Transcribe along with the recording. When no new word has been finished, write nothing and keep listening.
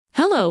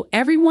Hello,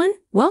 everyone.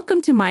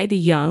 Welcome to the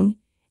Young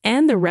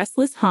and the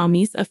Restless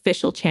Homies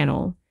official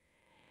channel.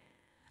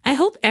 I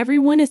hope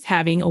everyone is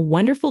having a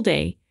wonderful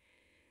day.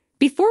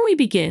 Before we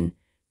begin,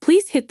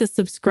 please hit the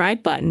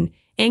subscribe button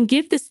and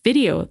give this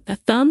video a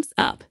thumbs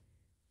up.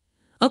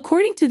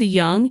 According to the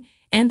Young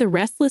and the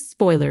Restless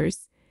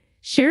spoilers,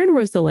 Sharon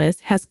Restless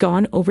has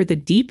gone over the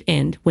deep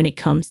end when it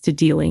comes to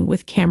dealing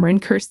with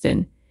Cameron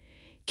Kirsten.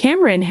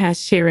 Cameron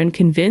has Sharon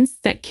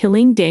convinced that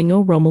killing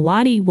Daniel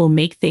Romalotti will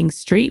make things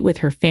straight with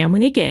her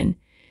family again.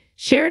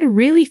 Sharon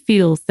really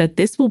feels that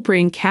this will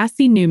bring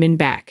Cassie Newman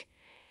back.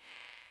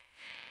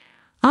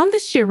 On the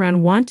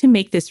Sharon want to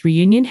make this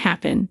reunion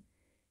happen.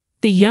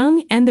 The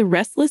Young and the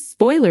Restless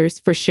spoilers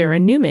for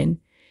Sharon Newman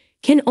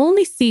can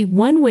only see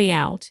one way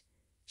out.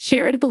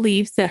 Sharon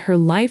believes that her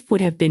life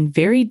would have been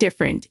very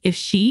different if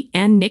she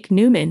and Nick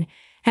Newman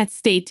had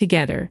stayed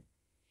together.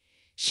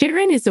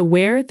 Sharon is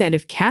aware that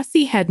if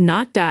Cassie had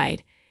not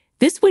died,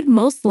 this would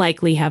most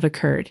likely have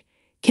occurred.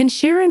 Can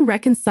Sharon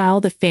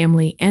reconcile the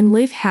family and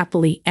live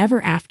happily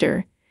ever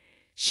after?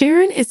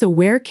 Sharon is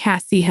aware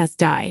Cassie has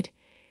died.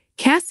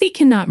 Cassie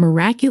cannot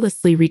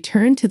miraculously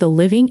return to the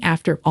living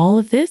after all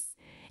of this,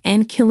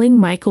 and killing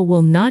Michael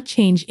will not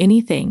change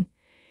anything.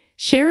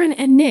 Sharon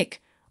and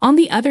Nick, on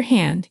the other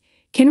hand,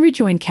 can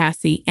rejoin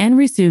Cassie and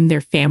resume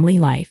their family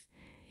life.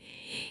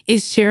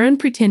 Is Sharon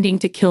pretending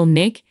to kill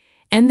Nick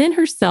and then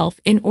herself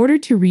in order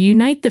to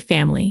reunite the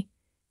family?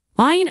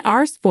 In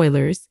our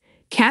spoilers,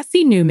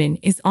 Cassie Newman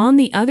is on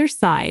the other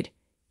side.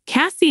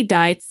 Cassie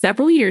died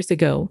several years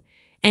ago,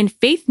 and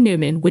Faith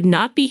Newman would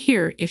not be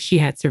here if she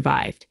had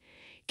survived.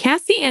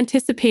 Cassie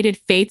anticipated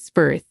Faith's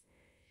birth.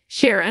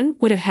 Sharon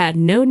would have had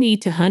no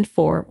need to hunt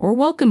for or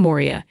welcome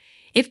Moria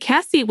if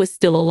Cassie was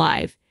still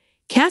alive.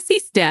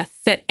 Cassie's death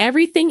set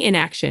everything in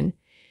action.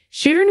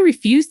 Sharon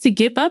refused to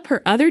give up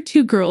her other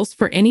two girls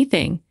for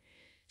anything.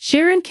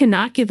 Sharon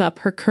cannot give up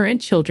her current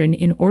children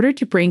in order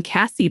to bring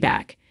Cassie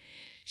back.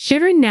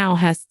 Sharon now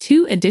has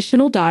 2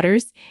 additional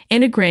daughters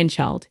and a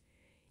grandchild.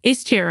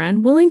 Is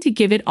Sharon willing to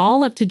give it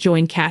all up to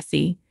join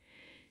Cassie?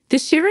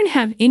 Does Sharon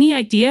have any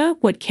idea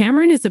what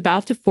Cameron is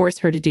about to force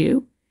her to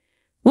do?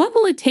 What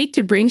will it take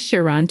to bring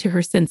Sharon to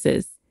her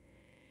senses?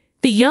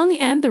 The Young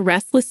and the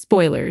Restless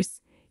spoilers.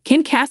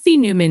 Can Cassie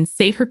Newman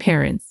save her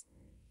parents?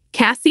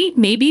 Cassie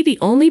may be the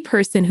only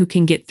person who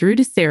can get through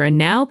to Sarah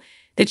now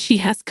that she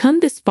has come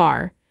this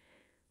far.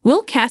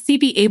 Will Cassie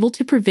be able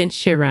to prevent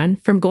Sharon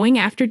from going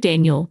after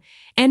Daniel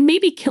and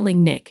maybe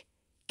killing Nick?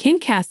 Can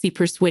Cassie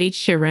persuade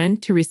Sharon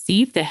to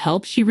receive the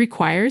help she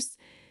requires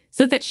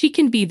so that she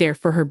can be there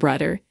for her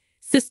brother,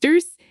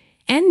 sisters,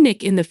 and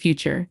Nick in the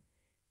future?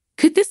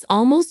 Could this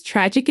almost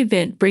tragic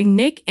event bring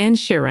Nick and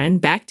Sharon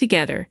back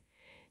together?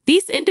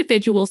 These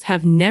individuals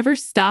have never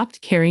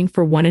stopped caring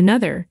for one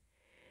another.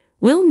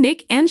 Will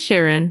Nick and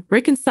Sharon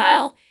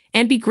reconcile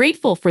and be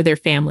grateful for their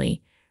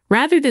family,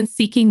 rather than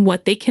seeking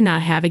what they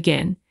cannot have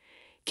again?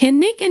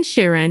 Can Nick and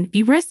Sharon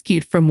be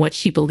rescued from what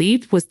she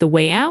believed was the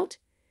way out?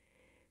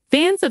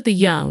 Fans of the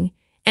Young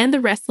and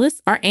the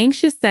Restless are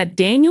anxious that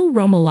Daniel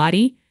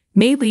Romalotti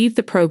may leave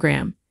the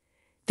program.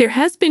 There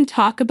has been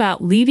talk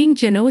about leaving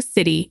Genoa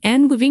City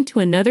and moving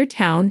to another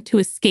town to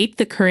escape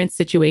the current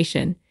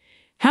situation.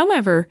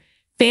 However,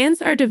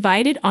 fans are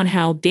divided on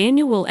how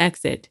Daniel will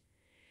exit.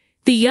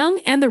 The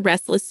Young and the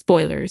Restless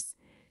spoilers.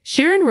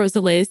 Sharon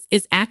Restless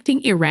is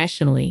acting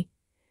irrationally.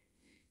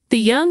 The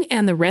Young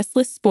and the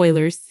Restless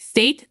spoilers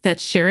state that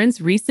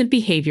Sharon's recent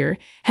behavior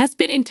has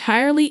been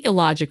entirely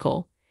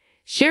illogical.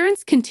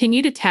 Sharon's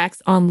continued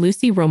attacks on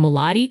Lucy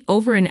Romalotti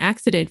over an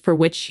accident for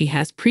which she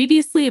has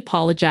previously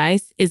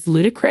apologized is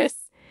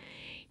ludicrous.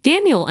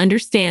 Daniel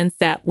understands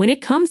that when it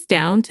comes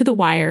down to the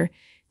wire,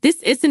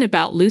 this isn't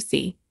about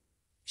Lucy.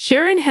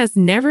 Sharon has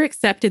never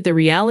accepted the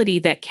reality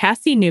that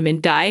Cassie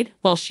Newman died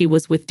while she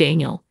was with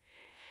Daniel.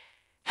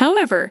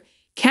 However,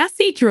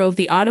 Cassie drove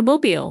the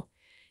automobile,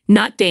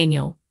 not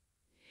Daniel.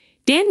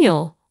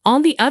 Daniel,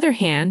 on the other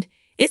hand,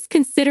 is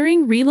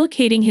considering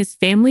relocating his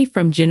family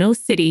from Genoa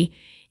City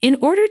in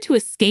order to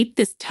escape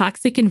this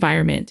toxic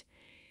environment.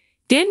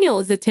 Daniel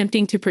is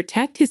attempting to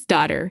protect his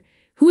daughter,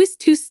 who is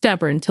too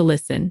stubborn to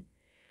listen.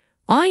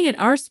 At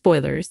our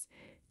spoilers,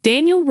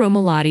 Daniel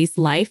Romalotti's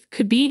life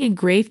could be in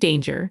grave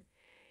danger.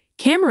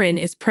 Cameron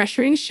is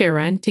pressuring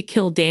Sharon to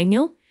kill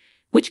Daniel,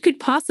 which could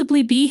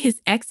possibly be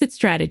his exit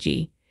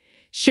strategy.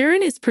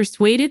 Sharon is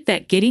persuaded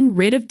that getting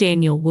rid of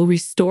Daniel will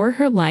restore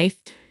her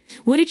life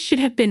what it should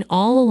have been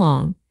all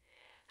along.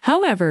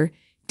 However,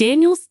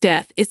 Daniel's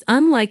death is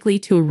unlikely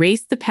to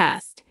erase the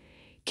past.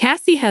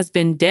 Cassie has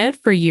been dead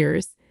for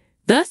years,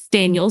 thus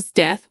Daniel's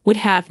death would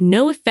have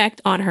no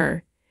effect on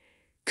her.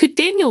 Could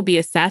Daniel be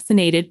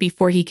assassinated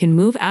before he can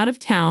move out of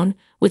town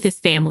with his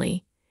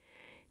family?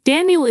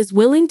 Daniel is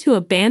willing to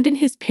abandon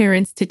his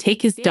parents to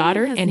take his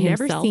daughter and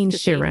himself. Never seen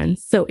Sharon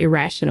so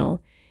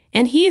irrational,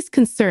 and he is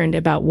concerned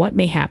about what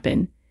may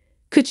happen.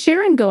 Could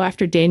Sharon go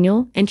after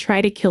Daniel and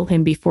try to kill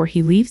him before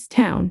he leaves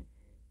town?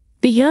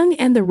 The Young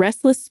and the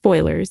Restless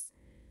spoilers.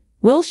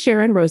 Will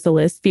Sharon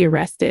Restless be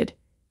arrested?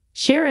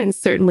 Sharon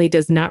certainly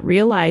does not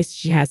realize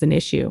she has an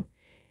issue.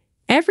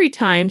 Every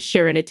time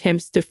Sharon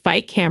attempts to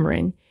fight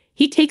Cameron,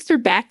 he takes her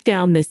back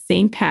down the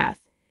same path.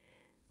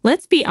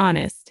 Let's be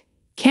honest,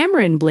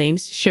 Cameron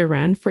blames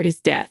Sharon for his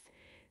death.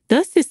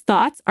 Thus, his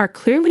thoughts are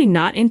clearly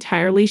not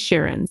entirely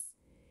Sharon's.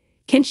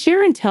 Can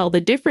Sharon tell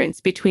the difference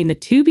between the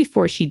two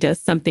before she does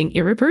something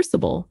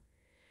irreversible?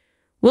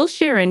 Will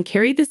Sharon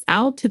carry this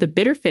out to the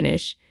bitter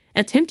finish,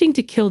 attempting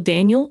to kill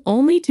Daniel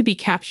only to be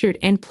captured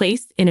and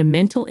placed in a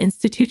mental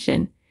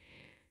institution?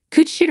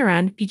 Could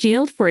Sharon be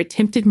jailed for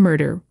attempted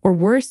murder, or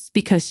worse,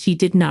 because she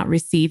did not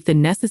receive the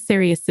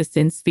necessary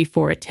assistance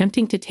before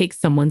attempting to take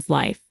someone's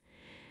life?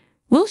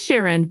 Will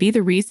Sharon be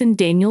the reason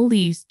Daniel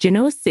leaves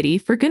Genoa City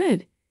for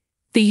good?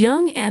 The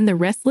Young and the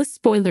Restless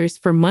spoilers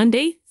for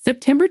Monday,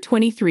 September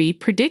 23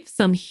 predict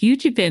some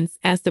huge events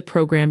as the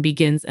program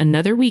begins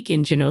another week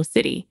in Genoa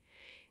City.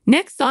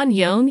 Next on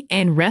Young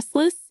and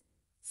Restless,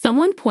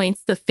 someone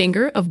points the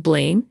finger of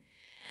blame,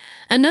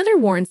 another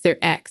warns their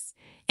ex,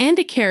 and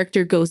a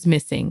character goes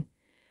missing.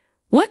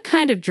 What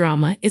kind of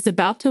drama is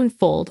about to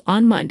unfold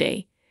on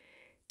Monday?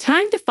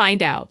 Time to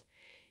find out.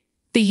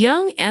 The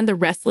Young and the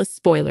Restless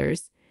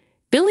spoilers.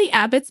 Billy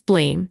Abbott's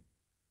blame.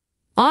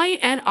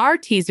 I&R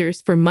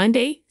teasers for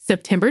Monday,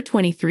 September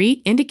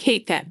 23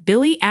 indicate that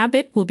Billy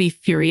Abbott will be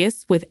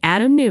furious with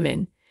Adam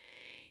Newman.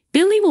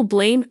 Billy will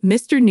blame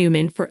Mr.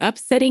 Newman for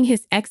upsetting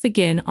his ex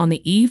again on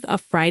the eve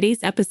of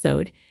Friday's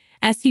episode,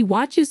 as he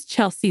watches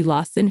Chelsea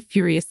Lawson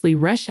furiously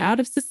rush out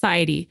of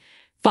society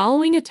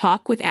following a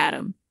talk with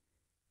Adam.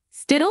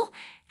 Still,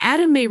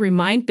 Adam may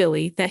remind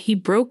Billy that he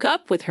broke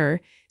up with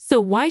her,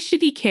 so why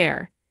should he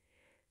care?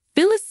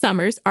 Phyllis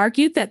Summers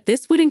argued that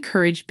this would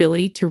encourage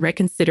Billy to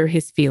reconsider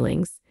his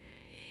feelings.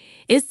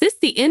 Is this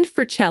the end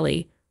for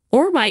Chelsea,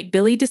 or might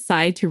Billy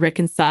decide to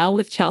reconcile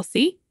with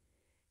Chelsea?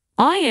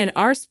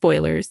 I&R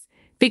spoilers.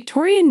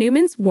 Victoria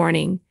Newman's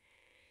warning.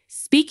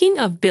 Speaking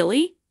of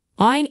Billy,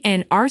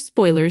 I&R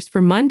spoilers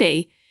for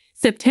Monday,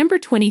 September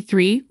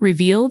 23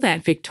 reveal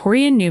that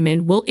Victoria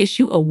Newman will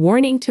issue a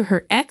warning to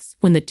her ex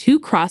when the two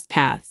cross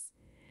paths.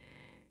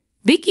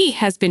 Vicky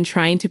has been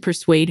trying to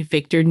persuade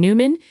Victor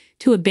Newman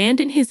to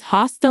abandon his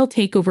hostile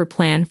takeover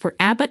plan for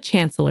Abbott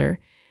Chancellor,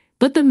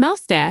 but the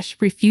mustache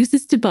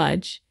refuses to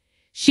budge.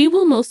 She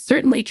will most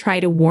certainly try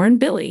to warn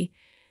Billy,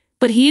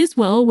 but he is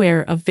well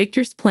aware of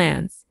Victor's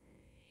plans.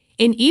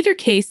 In either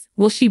case,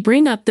 will she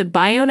bring up the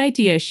buyout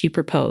idea she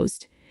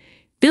proposed?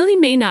 Billy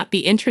may not be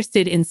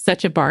interested in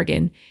such a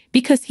bargain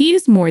because he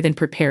is more than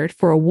prepared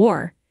for a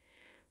war.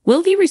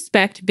 Will he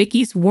respect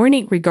Vicky's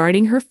warning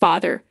regarding her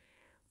father,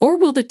 or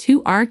will the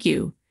two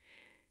argue?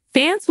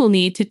 Fans will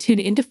need to tune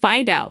in to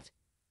find out.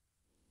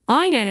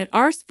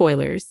 I&R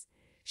spoilers.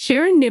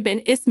 Sharon Newman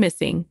is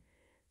missing.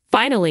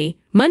 Finally,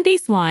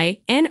 Monday's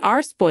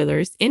I&R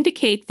spoilers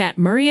indicate that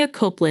Maria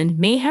Copeland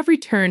may have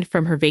returned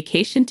from her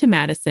vacation to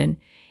Madison,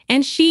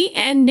 and she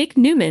and Nick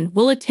Newman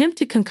will attempt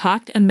to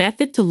concoct a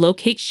method to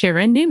locate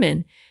Sharon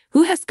Newman,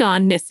 who has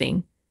gone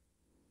missing.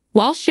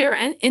 While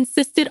Sharon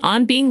insisted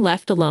on being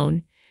left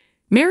alone,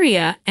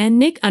 Maria and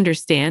Nick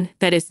understand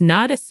that is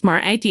not a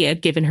smart idea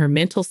given her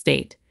mental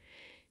state.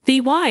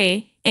 The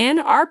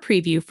Y&R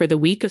preview for the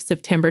week of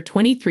September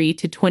 23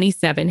 to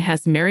 27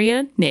 has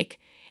Maria,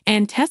 Nick,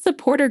 and Tessa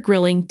Porter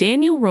grilling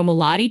Daniel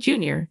Romalotti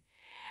Jr.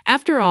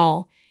 After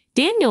all,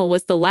 Daniel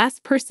was the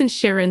last person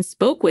Sharon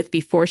spoke with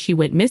before she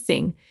went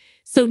missing,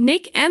 so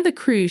Nick and the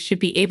crew should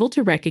be able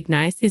to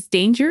recognize his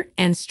danger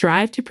and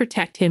strive to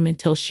protect him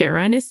until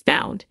Sharon is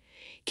found.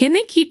 Can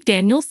they keep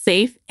Daniel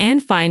safe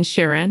and find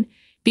Sharon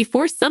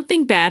before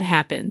something bad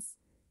happens?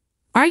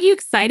 Are you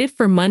excited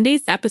for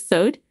Monday's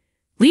episode?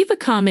 Leave a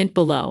comment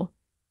below.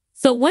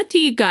 So what do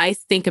you guys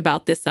think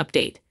about this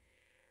update?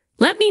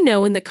 Let me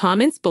know in the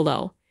comments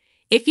below.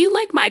 If you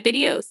like my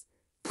videos,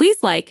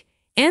 please like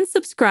and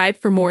subscribe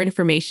for more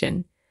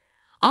information.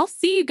 I'll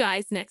see you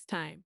guys next time.